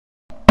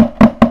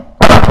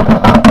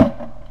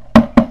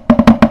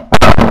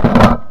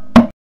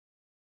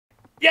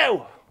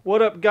Yo!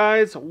 What up,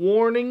 guys?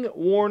 Warning,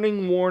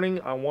 warning, warning.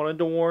 I wanted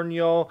to warn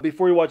y'all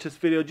before you watch this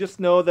video. Just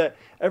know that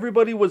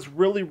everybody was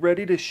really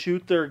ready to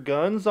shoot their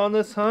guns on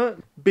this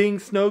hunt. Being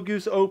Snow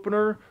Goose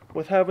opener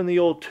with having the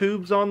old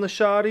tubes on the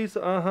shotties.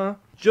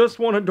 Just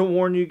wanted to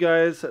warn you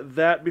guys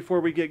that before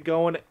we get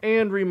going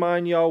and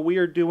remind y'all we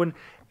are doing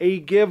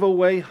a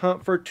giveaway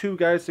hunt for 2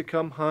 guys to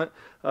come hunt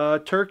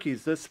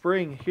turkeys this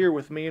spring here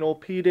with me and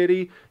old P.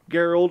 Diddy,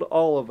 Gerald,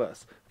 all of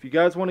us. If you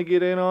guys want to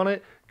get in on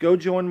it, go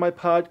join my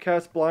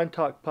podcast, Blind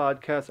Talk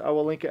Podcast. I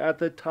will link it at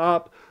the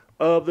top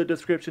of the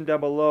description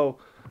down below.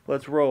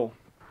 Let's roll.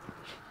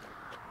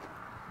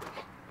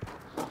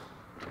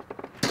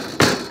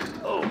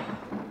 Oh.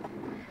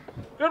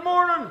 Good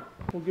morning.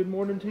 Well, good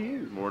morning to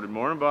you.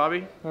 Morning,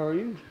 Bobby. How are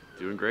you?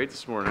 Doing great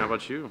this morning. How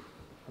about you?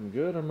 I'm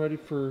good. I'm ready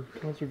for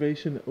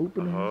conservation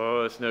opening.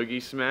 Oh, snow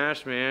geese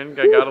smash, man.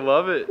 Gotta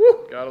love it.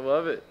 Gotta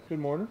love it. Good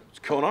morning. What's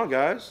going on,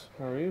 guys?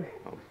 How are you?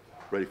 I'm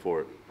ready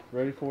for it.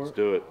 Ready for Let's it?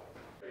 do it.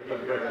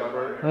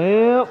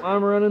 Yep,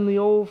 I'm running the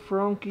old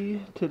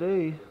Frankie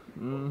today.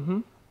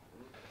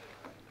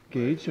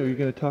 Gage, are you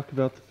going to talk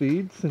about the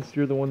feed since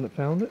you're the one that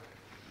found it?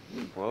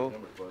 Well,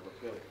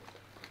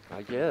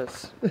 I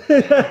guess.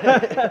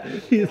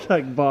 He's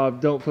like, Bob,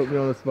 don't put me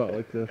on the spot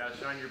like this. Gotta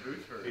shine your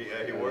boots first.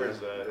 Yeah, he wore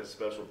his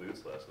special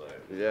boots last night.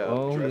 Yeah.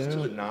 Oh, Dressed to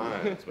yeah. the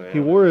nines, man. He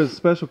wore his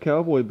special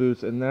cowboy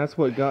boots, and that's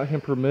what got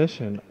him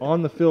permission.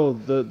 On the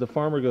field, the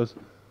farmer goes,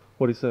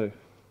 what'd he say?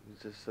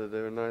 He just said they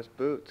were nice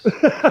boots.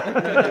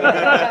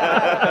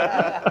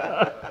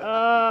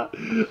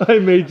 I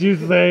made you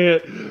say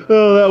it.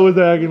 Oh, that was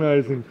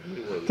agonizing.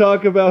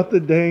 Talk about the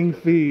dang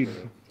feed.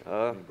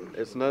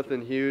 It's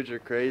nothing huge or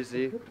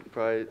crazy.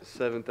 Probably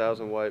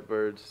 7,000 white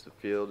birds. The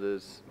field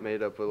is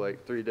made up of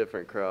like 3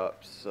 different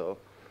crops. So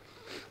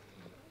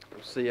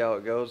we'll see how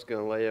it goes.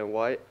 Gonna lay in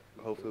white.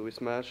 Hopefully we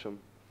smash them.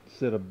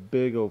 Set a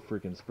big old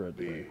freaking spread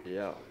today.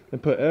 Yeah.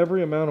 And put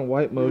every amount of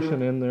white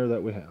motion in there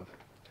that we have.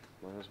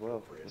 Might as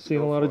well. Seen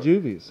a lot of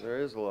juvies. There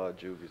is a lot of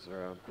juvies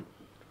around.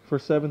 For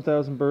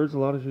 7,000 birds, a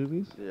lot of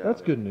juvies? Yeah.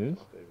 That's good news.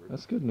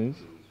 That's good news.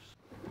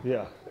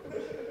 Yeah.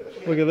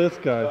 Look at this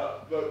guy.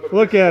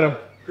 Look at him.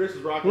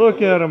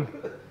 Look at him.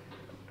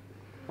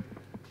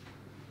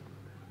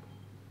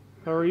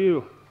 How are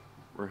you?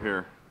 We're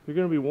here. You're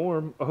going to be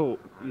warm. Oh,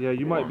 yeah,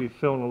 you might be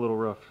feeling a little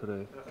rough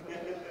today.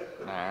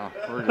 Nah,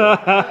 we're good.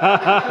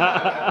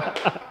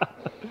 A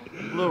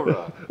little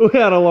rough. We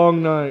had a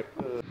long night.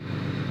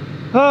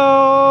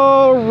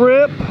 Oh,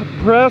 rip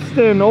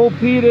Preston. Old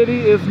P.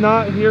 Diddy is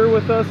not here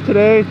with us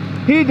today.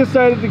 He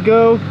decided to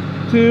go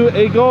to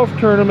a golf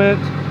tournament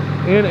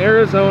in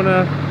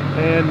Arizona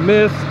and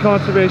miss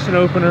conservation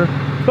opener.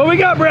 But we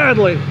got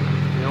Bradley.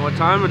 You know what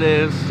time it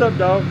is? What's up,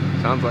 dog?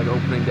 Sounds like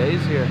opening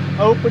day's here.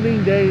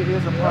 Opening day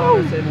is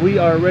upon us, and we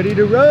are ready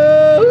to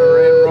roll.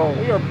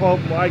 We are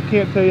pumped. I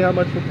can't tell you how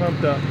much we're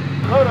pumped up.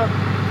 Hold up.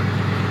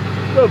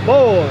 Good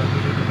boy.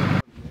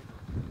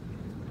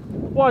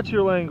 Watch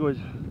your language.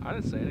 I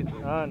didn't say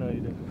anything. I know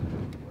you did.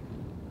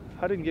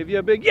 I didn't give you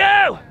a big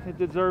yo! It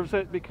deserves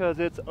it because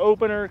it's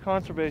opener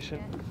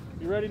conservation.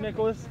 You ready,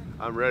 Nicholas?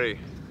 I'm ready.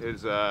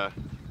 It's gonna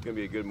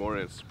be a good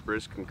morning. It's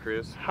brisk and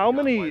crisp. How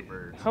many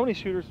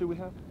shooters do we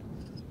have?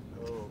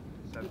 Oh,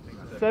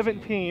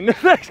 17.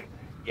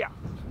 Yeah.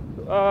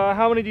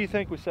 How many do you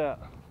think we sat?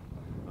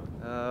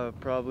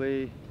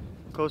 Probably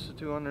close to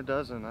 200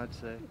 dozen, I'd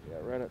say. Yeah,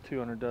 right at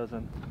 200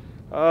 dozen.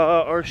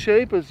 Our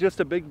shape is just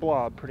a big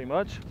blob, pretty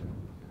much.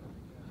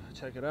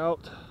 Check it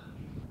out.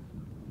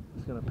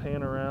 It's gonna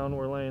pan around.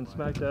 We're laying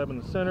smack dab in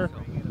the center.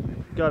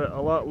 Got it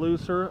a lot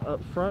looser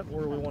up front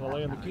where we want to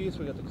land the geese.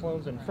 We got the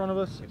clones in front of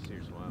us.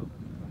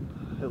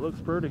 It looks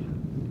pretty.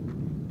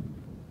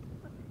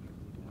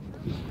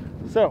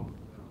 So,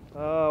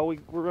 we're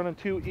running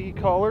 2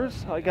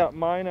 E-collars. I got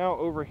mine out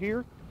over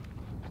here.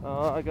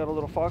 I got a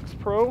little Fox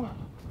Pro.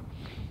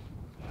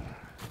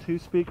 2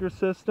 speaker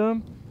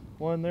system.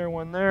 One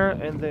there,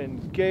 and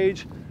then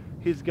Gage.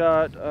 He's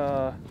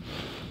got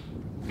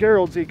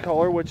Gerald's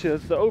E-collar, which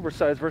is the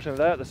oversized version of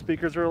that. The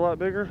speakers are a lot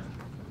bigger.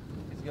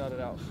 He's got it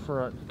out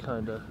front,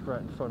 kind of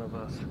right in front of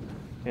us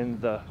in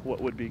the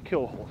what would be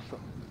kill hole. So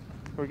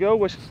here we go.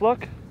 Wish us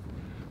luck.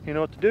 You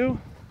know what to do.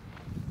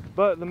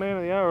 But the man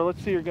of the hour,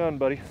 let's see your gun,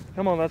 buddy.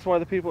 Come on, that's why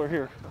the people are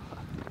here.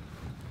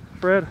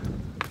 Fred,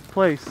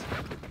 place.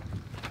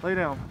 Lay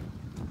down.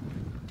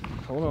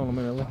 Hold on a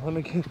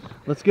minute.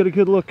 Let's get a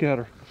good look at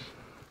her.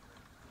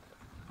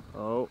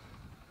 Oh.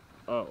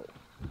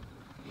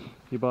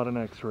 You bought an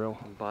X-Rail.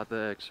 Bought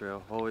the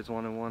X-Rail. Always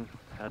wanted one.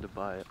 Had to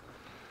buy it.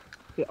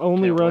 It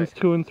only Can't runs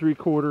wait. 2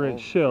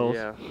 3/4-inch shells.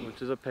 Yeah,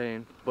 which is a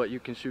pain. But you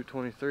can shoot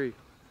 23. And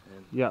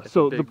Yeah, if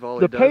so a big volley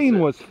the does pain it-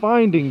 was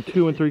finding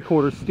 2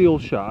 3/4 steel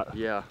shot.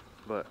 Yeah,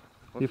 but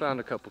we found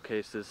a couple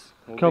cases.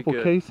 We'll be Couple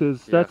good.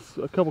 cases. Yeah. That's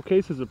a couple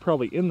cases are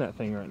probably in that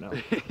thing right now.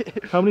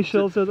 How many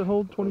shells does it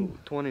hold? 20.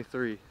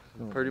 23.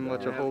 Pretty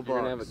much a whole You're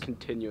gonna have box. a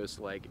continuous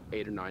like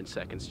 8 or 9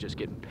 seconds just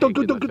getting pegged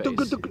in the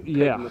face.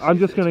 Yeah, Pegged in the I'm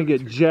just face. gonna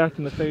get jacked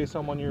in the face.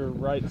 I'm on your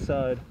right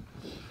side.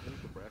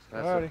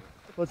 That's Alrighty,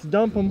 let's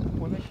dump them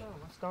when they come.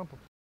 Let's dump them.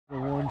 The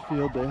one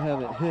field they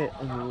haven't hit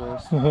in the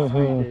last 3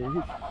 days.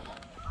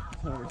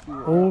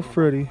 Old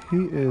Freddy,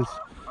 he is.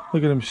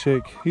 Look at him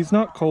shake. He's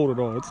not cold at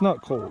all. It's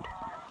not cold.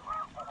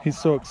 He's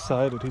so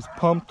excited. He's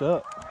pumped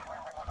up.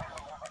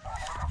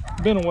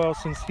 It's been a while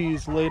since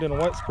he's laid in a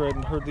wet spread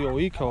and heard the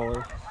old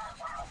e-collar.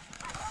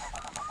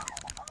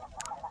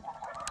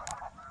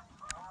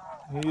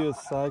 He is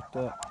psyched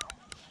up.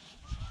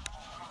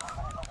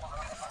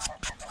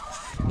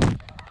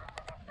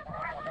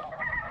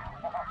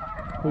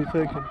 What are you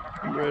thinking?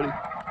 I'm ready.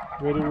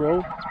 Ready to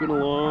roll? It's been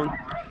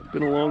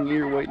a long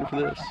year waiting for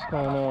this.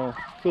 I know.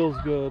 Feels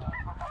good.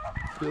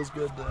 Feels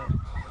good to.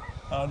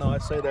 Oh no, I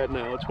say that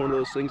now. It's one of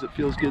those things that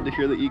feels good to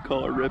hear the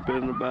e-collar rip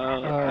in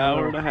about an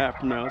hour and a half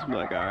from now. It's gonna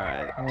be like, all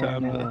right,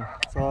 time to.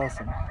 It's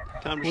awesome.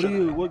 Time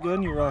to. What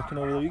gun you rocking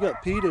over there? You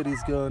got P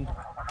Diddy's gun.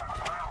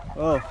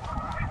 Oh,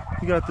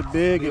 you got the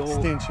big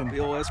extension. The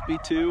old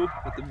SB2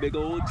 with the big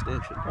old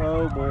extension.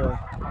 Oh boy.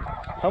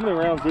 How many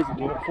rounds is it?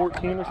 Do you know,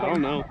 14 or something? I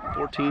don't know.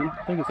 14.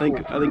 I think it's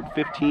 14. I think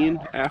 15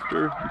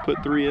 after you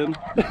put 3 in.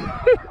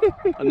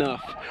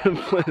 Enough.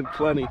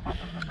 Plenty.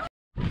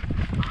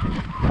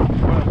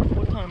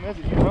 What time is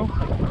it, you know?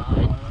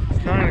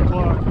 It's 9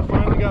 o'clock. We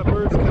finally got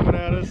birds coming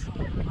at us.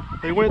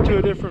 They went to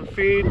a different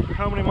feed.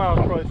 How many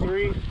miles? Probably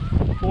 3,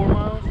 4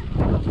 miles?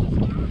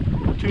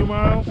 2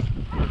 miles?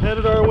 We're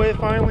headed our way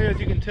finally. As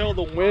you can tell,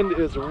 the wind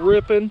is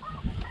ripping.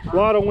 A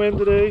lot of wind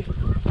today.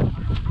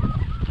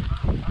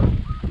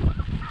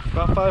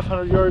 About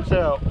 500 yards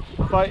out.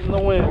 Fighting the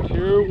wind.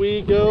 Here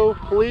we go.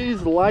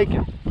 Please like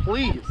it.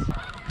 Please.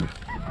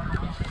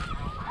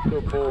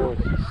 Good boy.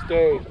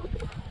 Stay.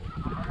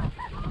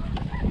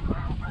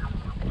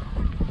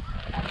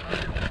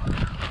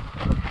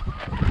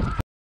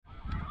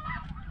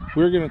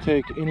 We're gonna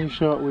take any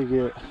shot we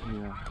get.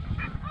 Yeah.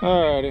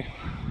 Alrighty.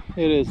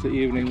 It is the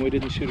evening. We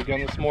didn't shoot a gun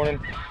this morning.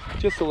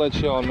 Just to let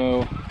y'all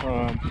know,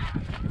 I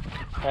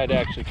had to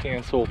actually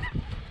cancel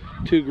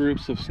 2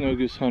 groups of snow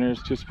goose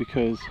hunters just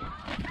because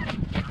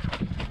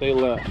they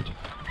left.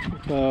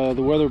 The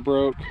weather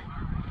broke.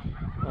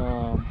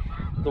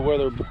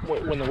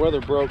 When the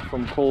weather broke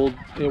from cold,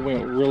 it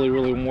went really,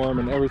 really warm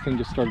and everything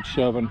just started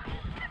shoving.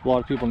 A lot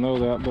of people know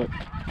that, but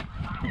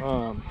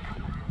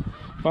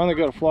finally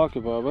got a flock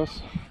above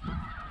us,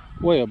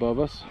 way above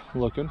us,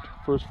 looking.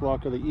 First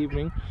flock of the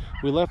evening.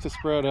 We left the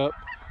spread up.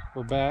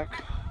 We're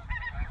back.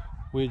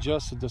 We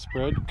adjusted the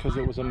spread because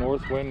it was a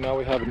north wind. Now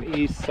we have an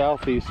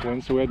east-southeast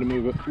wind, so we had to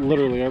move it,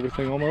 literally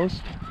everything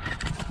almost.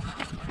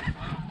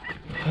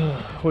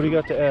 What do you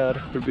got to add?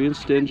 They're being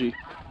stingy.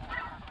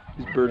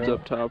 These birds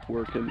up top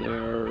working,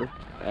 they're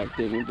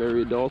acting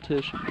very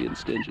adultish and being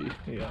stingy.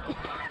 Yeah.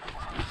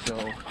 So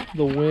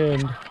the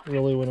wind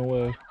really went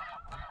away.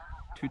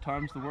 2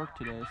 times the work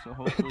today, so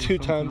hopefully 2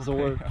 times the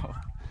work. Out.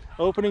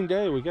 Opening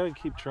day, we gotta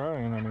keep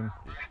trying. I mean,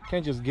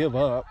 can't just give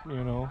up,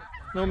 you know.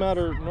 No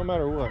matter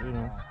what, you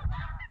know.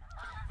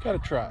 Gotta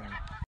try.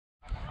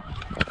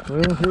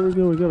 Well, here we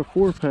go. We got a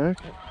 4-pack,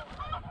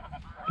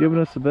 giving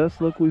us the best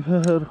look we've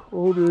had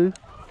all day.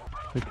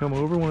 They come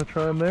over. Want to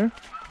try them there?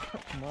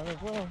 Might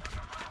as well.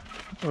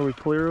 Are we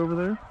clear over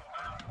there?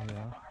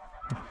 Yeah.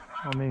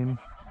 I mean,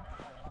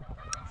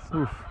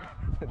 oof.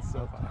 It's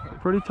so high.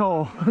 Pretty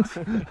tall.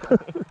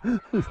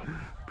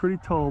 Pretty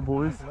tall,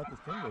 boys.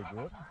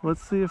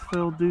 Let's see if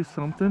they'll do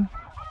something.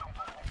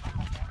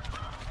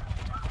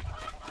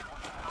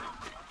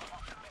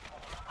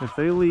 If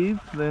they leave,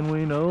 then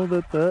we know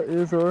that that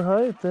is our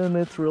height, and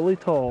it's really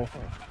tall.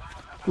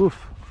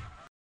 Oof.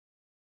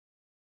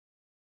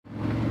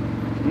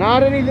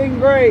 Not anything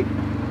great.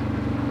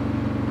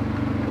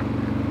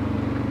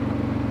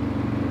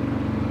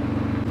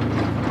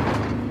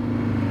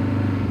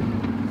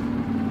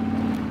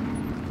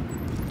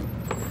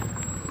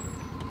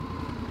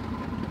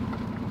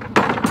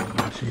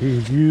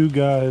 Jeez, you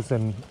guys,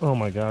 and oh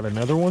my god,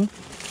 another one?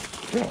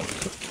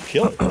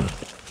 Kill it.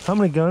 How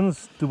many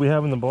guns do we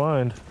have in the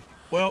blind?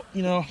 Well,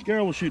 you know,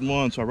 Garrett was shooting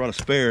one, so I brought a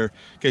spare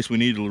in case we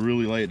need to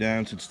really lay it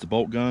down since it's a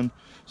bolt gun.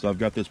 So I've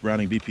got this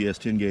Browning BPS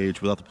 10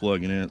 gauge without the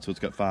plug in it, so it's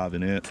got 5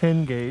 in it.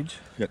 10 gauge?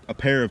 Got a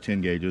pair of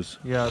 10 gauges.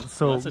 Yeah,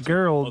 so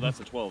Gerald... Oh, that's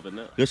a 12, isn't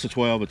it? This is a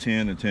 12, a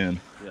 10, and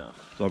 10. Yeah.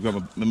 So I've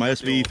got my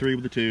SV3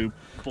 with the tube.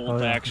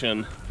 Full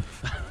action.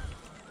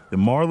 The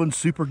Marlin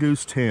Super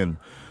Goose 10.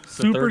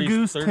 Super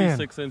Goose 10.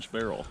 36-inch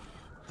barrel.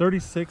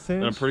 36 inch?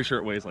 And I'm pretty sure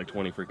it weighs like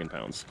 20 freaking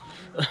pounds.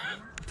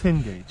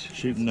 10 gauge.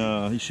 Shooting,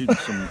 he's shooting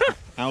some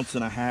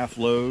 1.5 ounce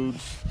loads.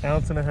 1.5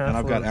 ounce And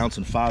I've got loads.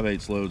 1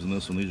 5/8 loads in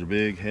this one. These are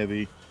big,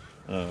 heavy,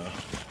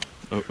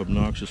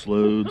 obnoxious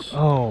loads.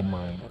 Oh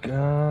my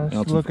gosh!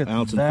 Look at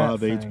ounce that and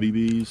 5/8 thing.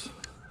 BBs.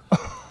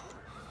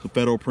 The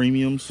Federal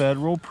Premiums.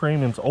 Federal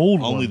Premiums,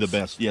 old Only ones. the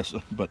best, yes,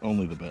 but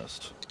only the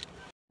best.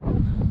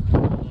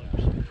 Oh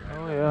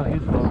yeah,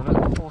 he's loving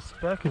it. Full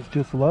spec is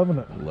just loving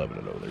it. Loving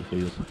it over there,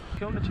 please.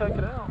 Come to check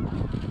it out.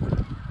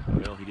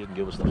 Well, he didn't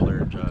give us the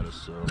pharyngitis,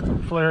 so.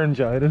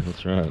 Pharyngitis.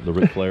 That's right, the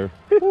Ric Flair.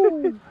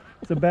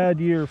 It's a bad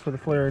year for the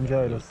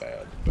pharyngitis.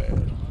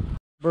 Bad.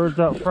 Birds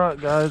out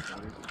front, guys.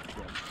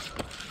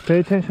 Pay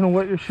attention to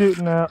what you're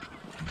shooting at.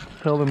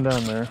 Tell them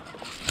down there.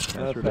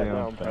 That's her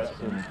down,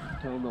 Preston.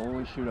 Tell him to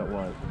only shoot at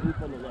white.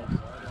 Group on the left.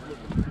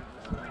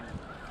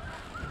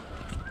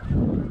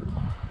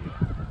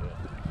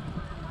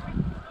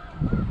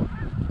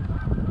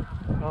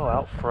 Oh,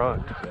 out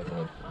front.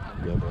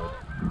 Yeah, bud.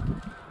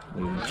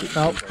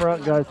 Out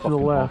front, guys, to the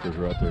left. Is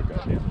right there,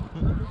 goddamn.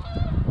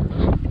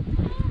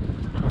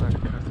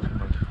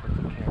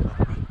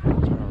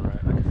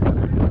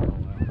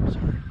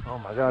 Oh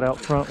my God, out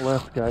front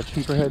left, guys.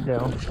 Keep her head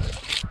down.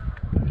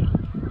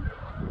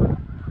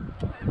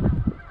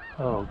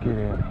 Oh, get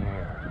in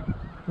here.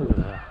 Look at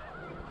that.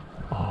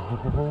 Oh.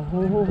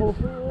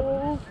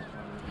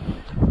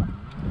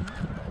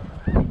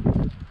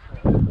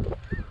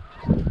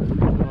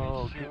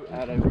 Shoot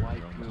at a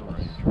white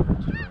goose.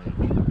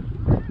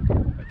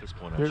 At this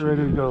point, Get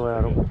ready to go,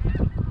 Adam.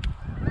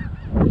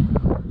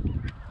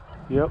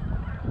 Yep.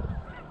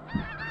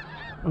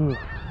 Ooh.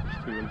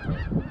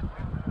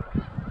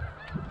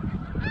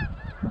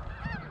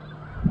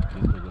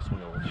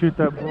 Shoot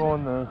that bull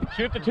on the...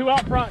 Shoot the two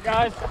out front,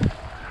 guys.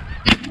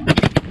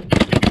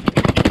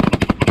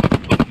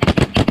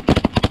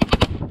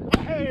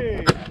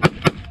 Hey!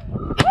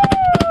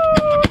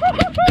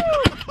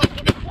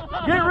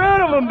 Get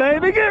rid of them,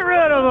 baby! Get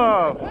rid of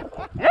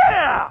them!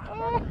 Yeah!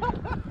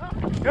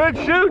 Good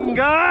shooting,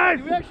 guys!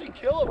 Did we actually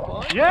kill a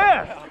bunch?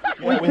 Yes!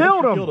 We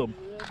killed them!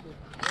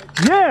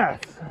 Yes!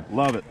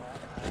 Love it.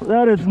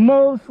 That is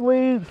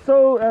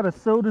that is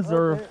so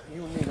deserved.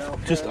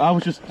 I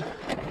was just.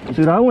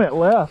 Dude, I went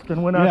left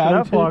and went Yeah, after I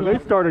that did flock. too. They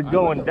started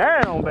going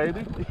down,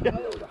 baby.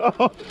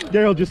 Oh,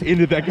 Daryl just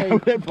ended that guy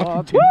with that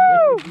fucking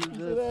Woo!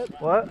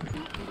 What?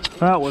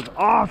 That was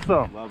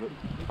awesome. Love it.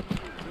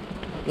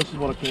 This is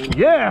what I came.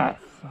 Yes!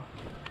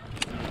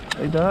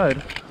 They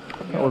died.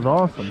 That was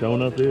awesome.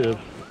 Showing up is.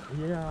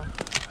 Yeah.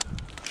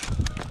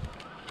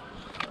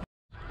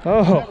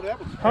 Oh,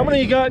 how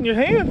many you got in your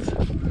hands?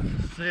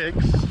 6.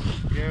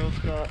 Garrel's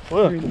got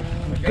Look,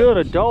 good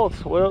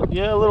adults. Well,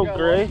 yeah, a little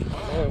gray.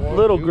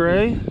 Little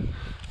gray.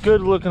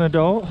 Good looking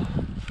adult.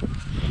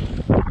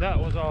 That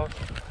was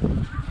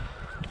awesome.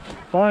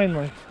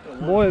 Finally.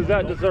 Boy, is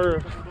that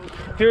deserved.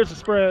 Here's the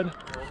spread.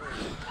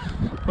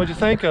 What'd you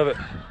think of it?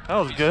 That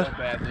was good. So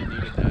badly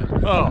needed that.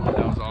 Oh.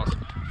 That was awesome.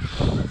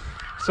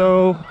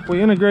 So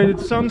we integrated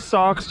some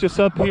socks just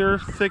up here,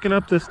 thicken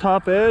up this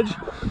top edge,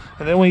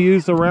 and then we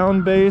used the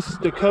round base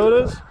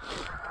Dakotas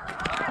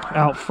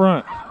out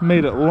front.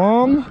 Made it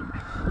long,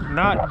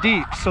 not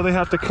deep, so they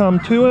have to come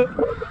to it.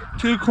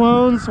 2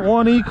 clones,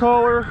 1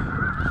 e-collar.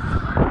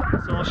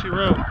 That's all she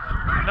wrote.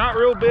 Not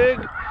real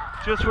big,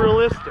 just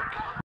realistic.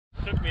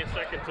 Took me a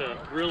second to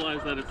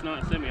realize that it's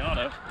not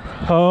semi-auto.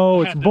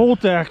 Oh, it's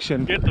bolt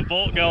action. Get the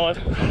bolt going.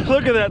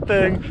 Look at that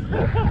thing.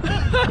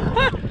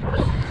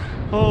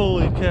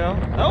 Holy cow.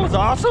 That was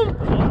awesome.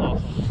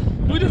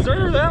 We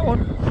deserve that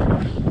one.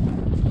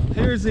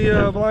 Here's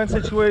the blind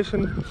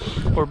situation.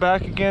 We're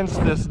back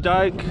against this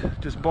dike.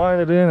 Just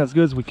blind it in as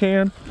good as we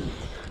can.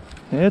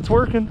 It's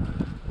working.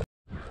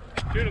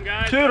 Shoot him,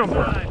 guys. Shoot him.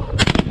 Outside.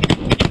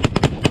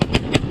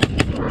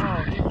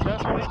 Oh, he's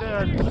definitely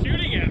dead.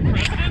 Shooting at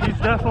President.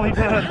 He's definitely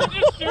dead.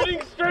 Just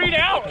shooting straight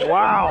out.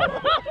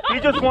 Wow. He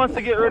just wants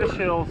to get rid of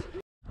shills.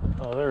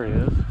 Oh, there he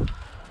is.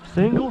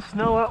 Single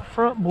snow out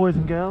front, boys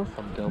and gals.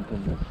 I'm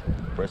dumping this.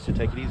 Preston,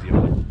 take it easy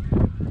on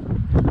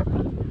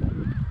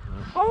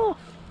Oh!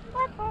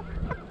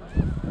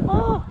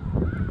 Oh!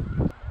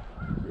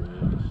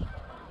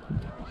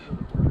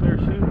 They're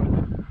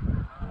shooting.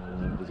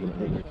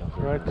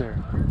 Right there.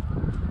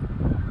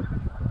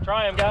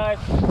 Try him, guys.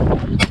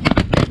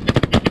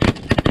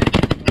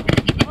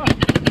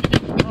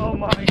 Oh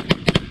my.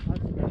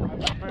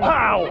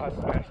 Wow!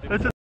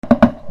 This is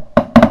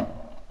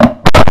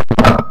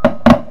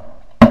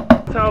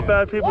how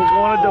bad people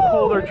wanted to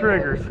pull their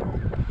triggers.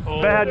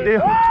 Bad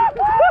deal.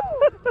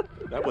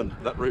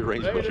 That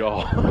rearranged my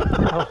jaw.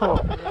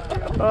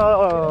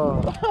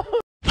 Oh.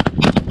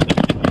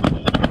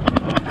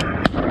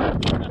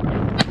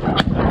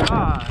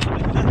 God.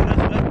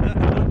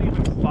 Not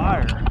even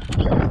fire.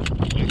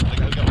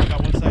 I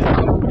got one side.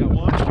 Got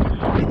one.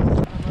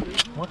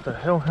 What the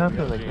hell happened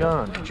to the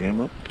gun?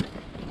 Jam up.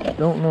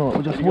 Don't know.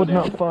 It just would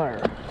not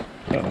fire.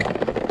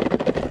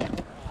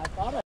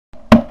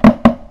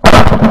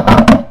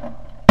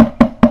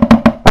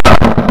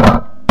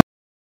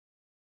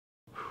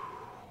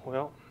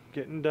 Well,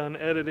 getting done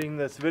editing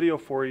this video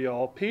for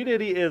y'all. P.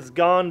 Diddy is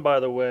gone, by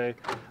the way.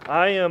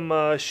 I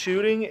am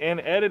shooting and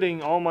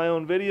editing all my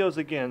own videos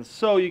again.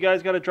 So you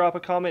guys got to drop a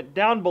comment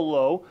down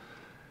below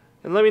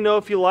and let me know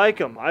if you like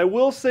them. I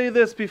will say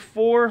this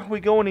before we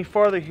go any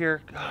farther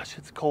here. Gosh,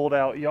 it's cold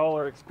out. Y'all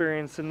are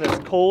experiencing this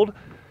cold.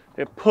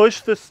 It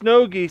pushed the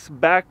snow geese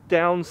back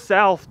down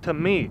south to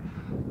me.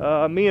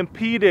 Me and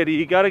P. Diddy,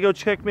 you got to go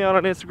check me out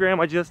on Instagram.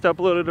 I just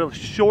uploaded a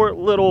short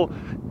little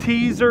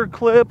teaser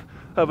clip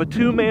of a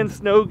 2-man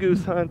snow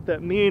goose hunt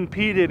that me and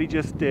P. Diddy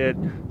just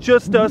did.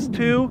 Just us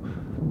two,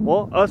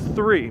 well, us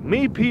 3.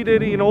 Me, P.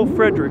 Diddy, and old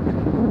Frederick.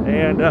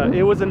 And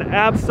it was an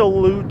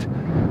absolute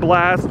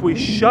blast. We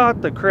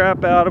shot the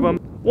crap out of them.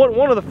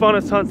 One of the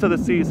funnest hunts of the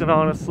season,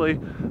 honestly.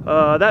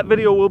 That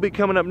video will be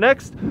coming up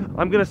next.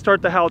 I'm gonna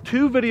start the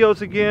how-to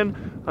videos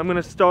again. I'm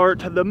gonna start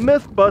the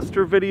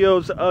Mythbuster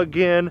videos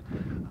again.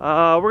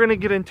 We're gonna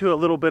get into a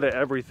little bit of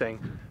everything.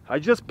 I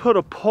just put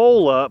a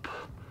poll up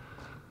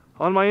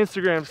on my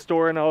Instagram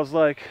story and I was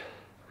like,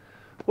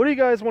 what do you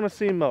guys want to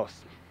see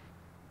most?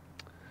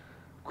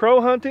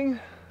 Crow hunting,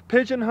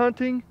 pigeon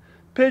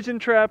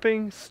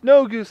trapping,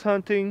 snow goose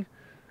hunting,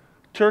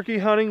 turkey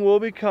hunting will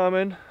be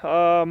coming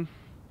on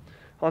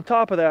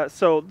top of that.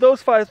 So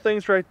those 5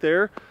 things right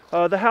there,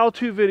 the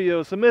how-to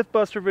videos, the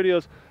Mythbuster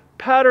videos,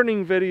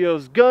 patterning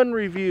videos, gun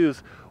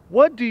reviews.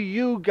 What do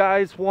you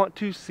guys want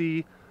to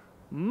see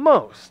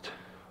most?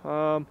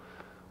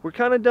 We're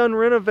kind of done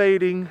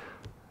renovating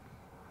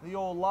the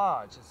old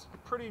lodge. It's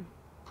pretty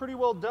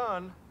well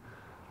done,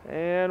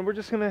 and we're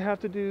just gonna have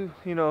to do,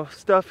 you know,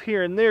 stuff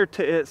here and there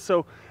to it.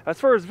 So as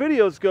far as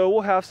videos go,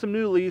 we'll have some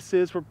new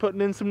leases. We're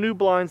putting in some new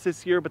blinds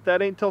this year, but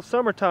that ain't till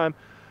summertime.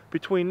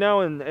 Between now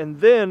and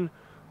then,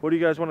 what do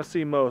you guys want to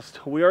see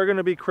most? We are going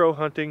to be crow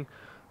hunting.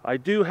 I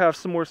do have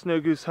some more snow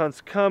goose hunts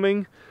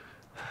coming,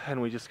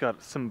 and we just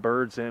got some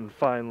birds in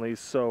finally.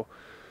 So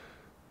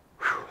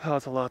that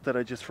was a lot that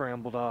I just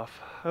rambled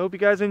off. I hope you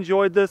guys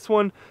enjoyed this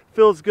one.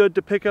 Feels good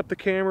to pick up the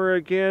camera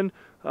again,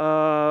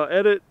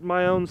 edit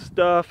my own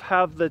stuff,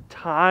 have the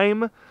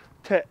time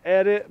to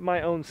edit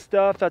my own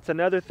stuff. That's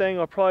another thing.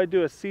 I'll probably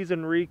do a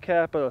season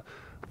recap of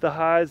the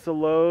highs, the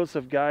lows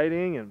of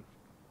guiding,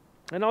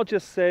 and I'll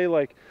just say,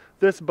 like,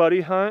 this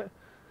buddy hunt,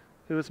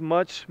 it was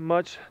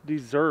much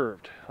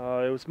deserved.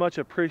 It was much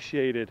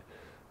appreciated.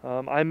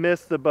 I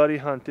miss the buddy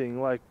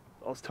hunting. Like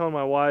I was telling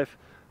my wife,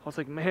 I was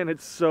like, man,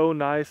 it's so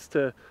nice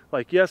to,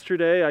 like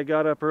yesterday, I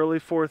got up early,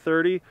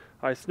 4:30.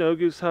 I snow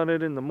goose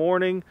hunted in the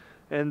morning.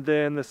 And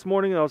then this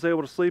morning I was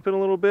able to sleep in a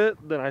little bit.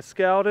 Then I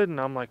scouted and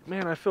I'm like,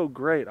 man, I feel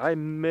great. I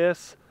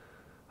miss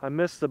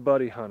the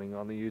buddy hunting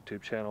on the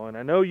YouTube channel. And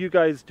I know you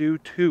guys do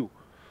too.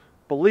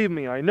 Believe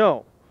me, I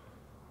know.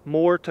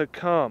 More to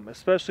come,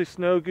 especially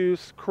snow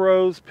goose,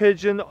 crows,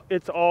 pigeon.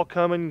 It's all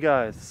coming,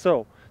 guys.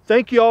 So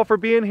thank you all for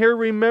being here.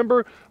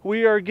 Remember,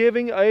 we are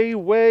giving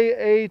away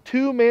a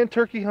 2-man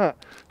turkey hunt.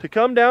 To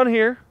come down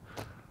here,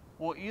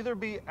 we'll either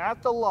be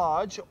at the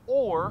lodge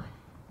or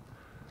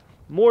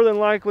more than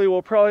likely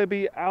we'll probably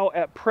be out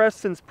at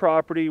Preston's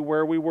property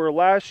where we were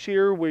last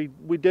year. We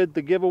did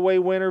the giveaway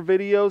winner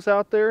videos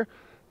out there.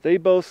 They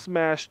both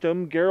smashed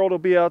them. Gerald will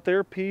be out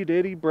there, P.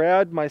 Diddy,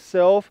 Brad,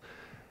 myself,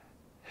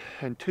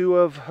 and two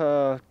of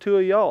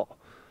y'all.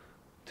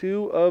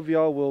 2 of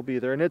y'all will be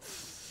there, and it's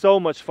so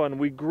much fun.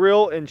 We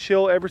grill and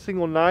chill every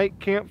single night,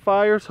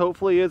 campfires.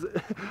 Hopefully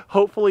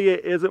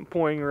it isn't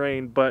pouring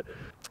rain, but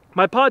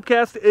my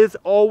podcast is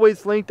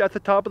always linked at the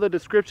top of the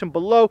description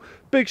below.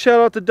 Big shout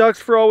out to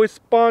Ducks for always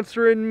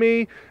sponsoring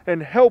me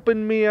and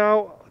helping me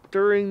out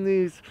during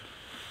these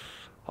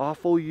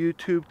awful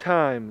YouTube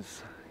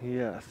times.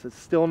 Yes, it's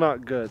still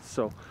not good.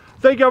 So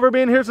thank y'all for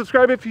being here.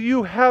 Subscribe if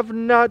you have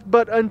not,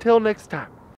 but until next time.